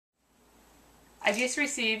I just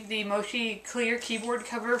received the Moshi clear keyboard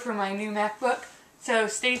cover for my new MacBook, so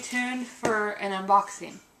stay tuned for an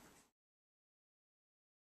unboxing.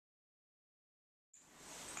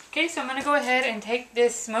 Okay, so I'm going to go ahead and take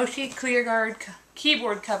this Moshi Clearguard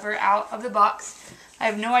keyboard cover out of the box. I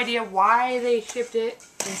have no idea why they shipped it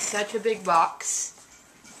in such a big box,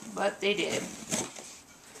 but they did.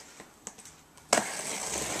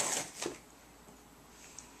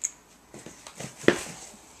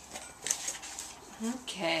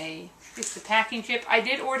 Okay, it's the packing chip. I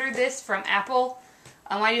did order this from Apple.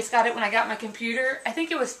 I just got it when I got my computer. I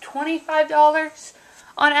think it was $25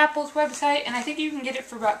 on Apple's website, and I think you can get it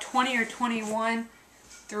for about $20 or $21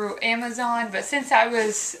 through Amazon. But since I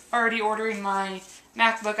was already ordering my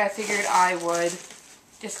MacBook, I figured I would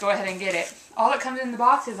just go ahead and get it. All that comes in the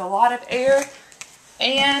box is a lot of air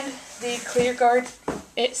and the Clearguard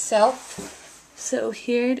itself. So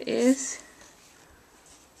here it is.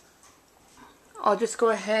 I'll just go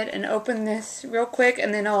ahead and open this real quick,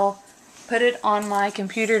 and then I'll put it on my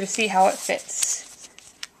computer to see how it fits.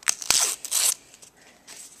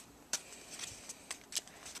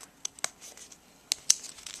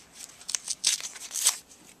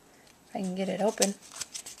 If I can get it open.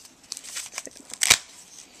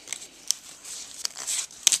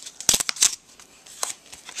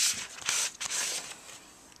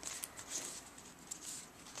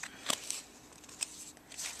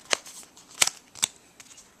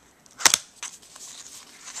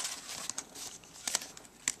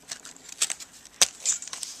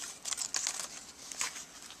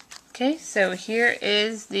 Okay, so here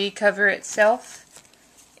is the cover itself.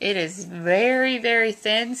 It is very, very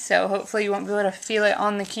thin, so hopefully you won't be able to feel it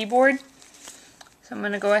on the keyboard. So I'm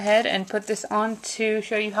going to go ahead and put this on to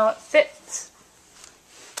show you how it fits.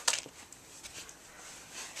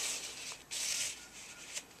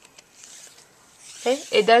 Okay,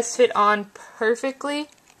 it does fit on perfectly.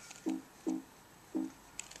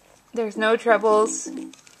 There's no trebles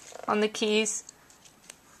on the keys.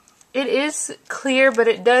 It is clear, but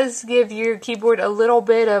it does give your keyboard a little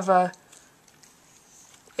bit of a...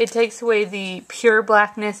 It takes away the pure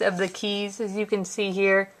blackness of the keys, as you can see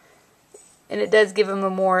here. And it does give them a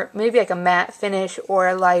more, maybe like a matte finish or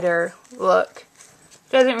a lighter look.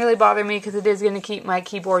 It doesn't really bother me because it is going to keep my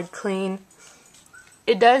keyboard clean.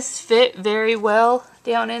 It does fit very well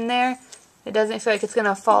down in there. It doesn't feel like it's going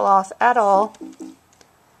to fall off at all.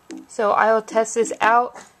 So I will test this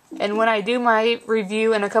out. And when I do my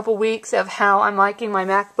review in a couple weeks of how I'm liking my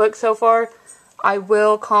MacBook so far, I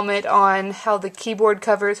will comment on how the keyboard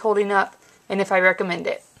cover is holding up and if I recommend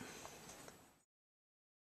it.